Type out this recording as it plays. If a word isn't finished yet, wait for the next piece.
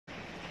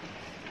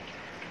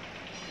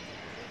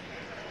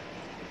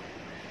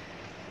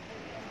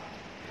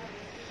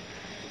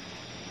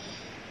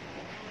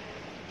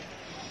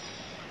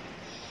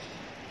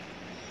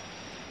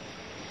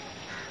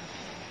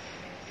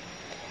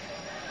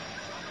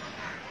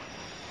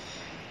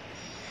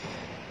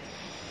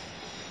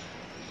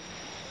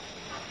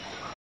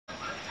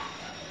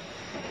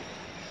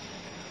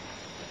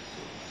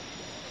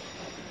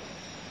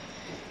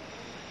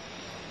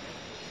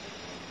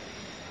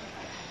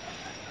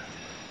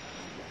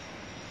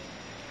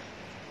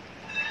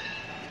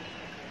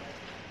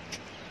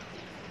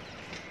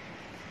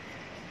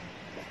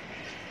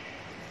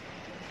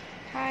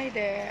Hi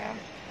there.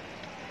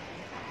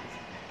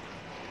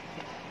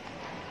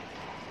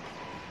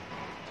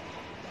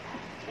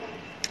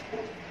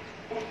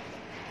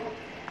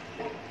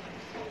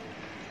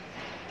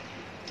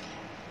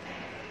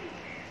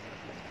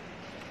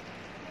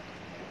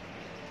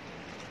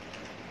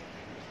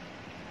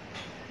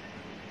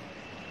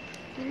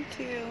 Thank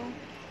you.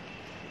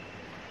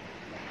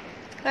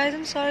 Guys,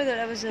 I'm sorry that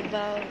I was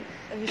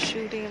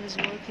shooting, I was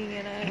working,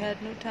 and I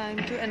had no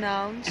time to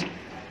announce.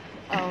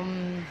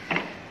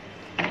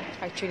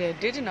 Actually, I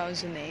did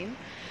announce the name.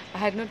 I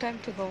had no time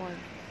to go on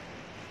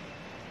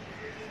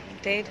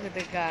a date with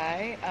a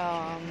guy.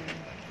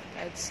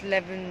 It's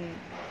 11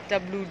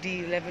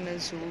 WD 11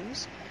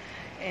 Azoos,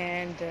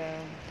 and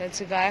that's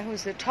a guy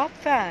who's the top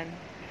fan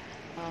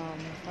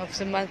of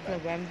the month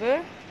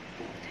November,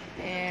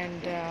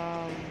 and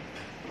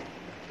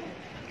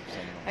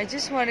I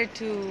just wanted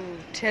to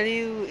tell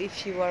you,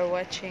 if you are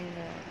watching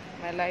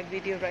my live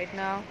video right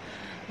now,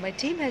 my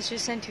team has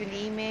just sent you an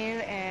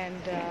email, and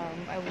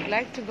I would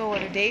like to go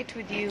on a date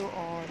with you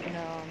on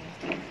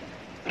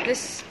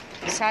this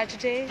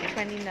Saturday,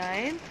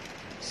 29th.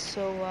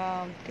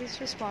 So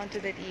please respond to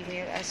that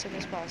email as soon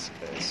as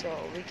possible so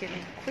we can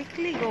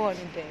quickly go on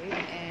a date.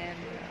 And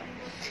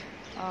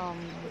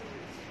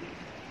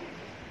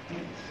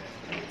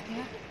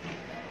yeah.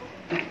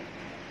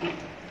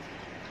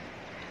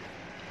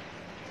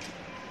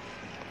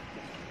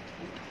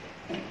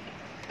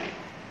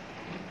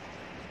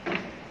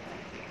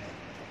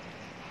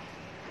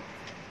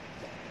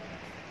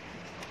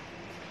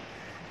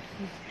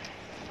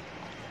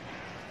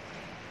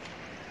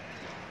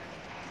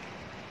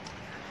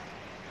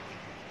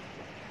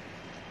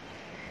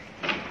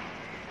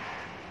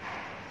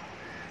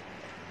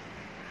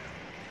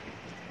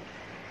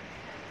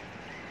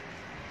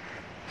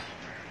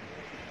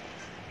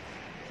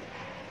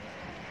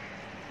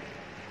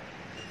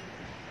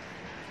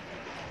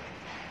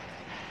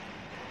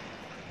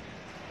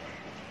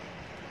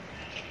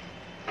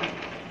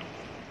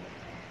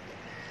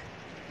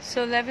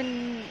 So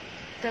 11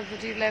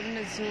 WD11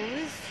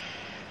 Azoos,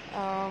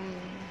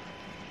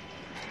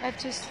 I've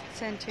just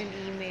sent you an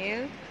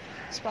email,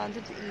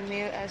 responded to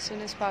email as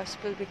soon as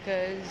possible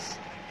because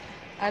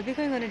I'll be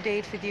going on a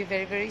date with you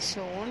very, very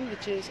soon,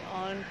 which is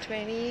on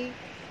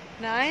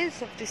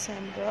 29th of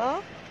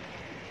December,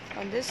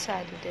 on this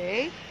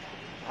Saturday.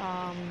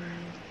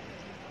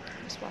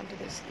 Respond to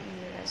this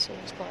email as soon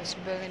as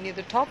possible. And you're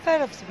the top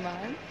fan of the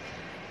month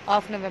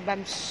of November.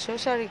 I'm so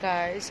sorry,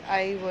 guys.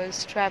 I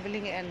was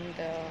traveling and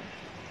thank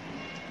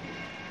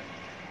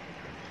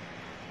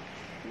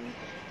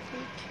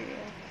you.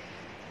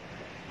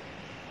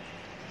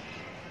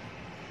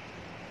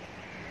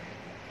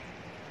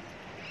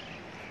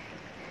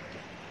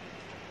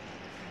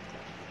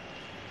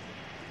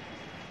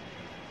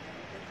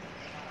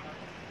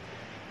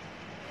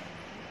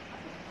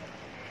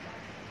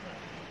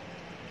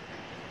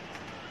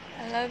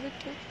 I love it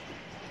too.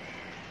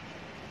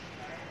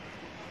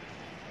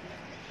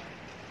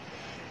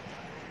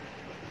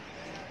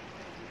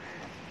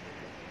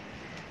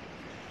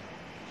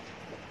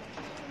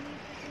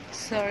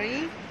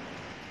 Sorry.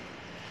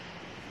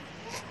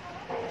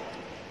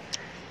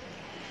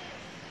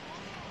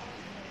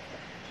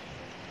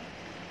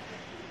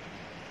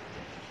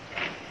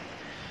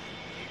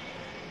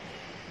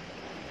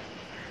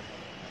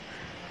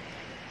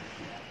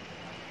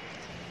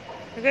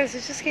 Okay, so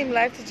just came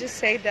live to just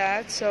say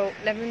that. So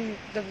 11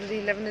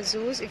 WD11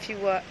 Azoos, if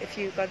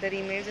you got that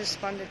email, just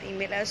respond that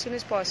email as soon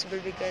as possible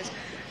because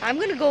I'm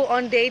going to go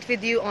on date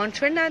with you on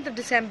 29th of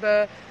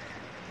December,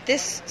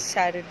 this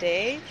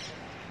Saturday.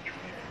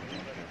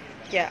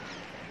 Yeah.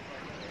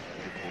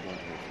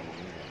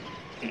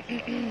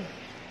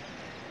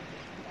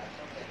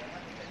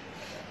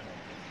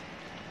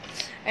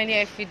 And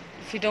yeah, if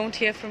we don't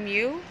hear from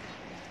you,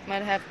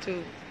 might have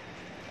to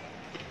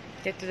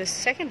get to the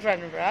second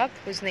runner-up,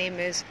 whose name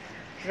is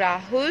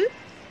Rahul.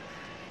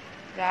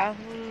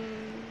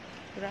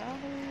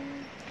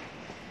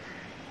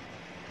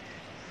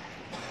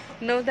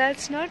 No,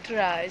 that's not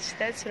Raj.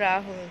 That's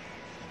Rahul.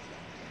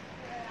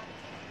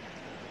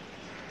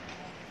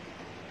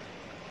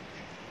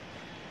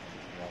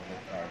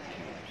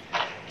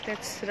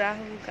 That's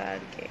Rahul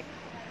Garge.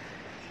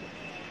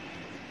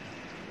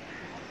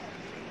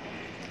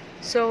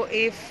 So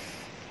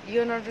if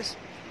you're not it's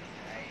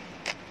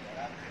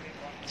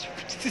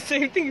the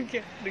same thing you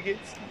get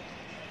against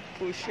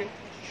push it.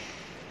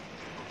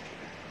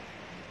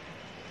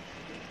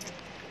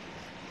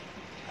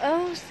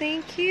 Oh,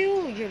 thank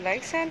you. You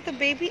like Santa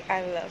Baby?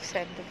 I love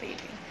Santa Baby.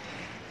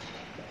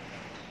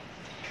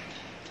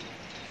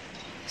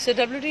 So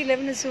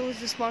WD11 is to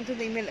respond to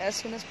the email as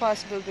soon as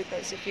possible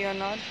because if you are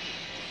not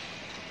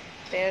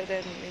there,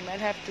 then we might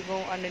have to go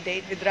on a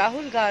date with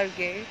Rahul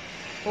Garge,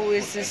 who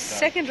is the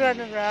second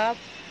runner-up,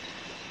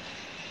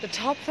 the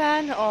top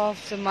fan of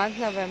the month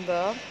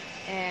November,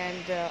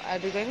 and I'll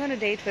be going on a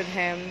date with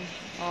him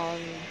on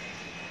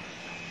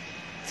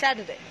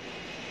Saturday,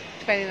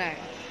 29.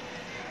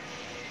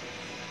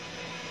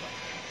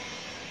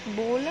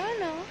 Bola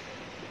na.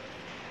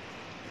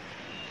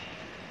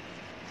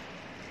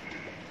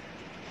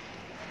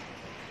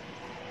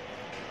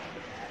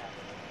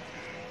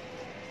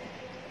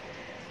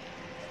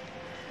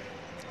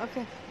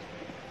 Okay.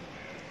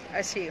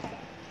 I see you.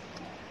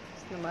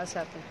 Namaz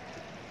happened.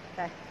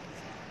 Bye.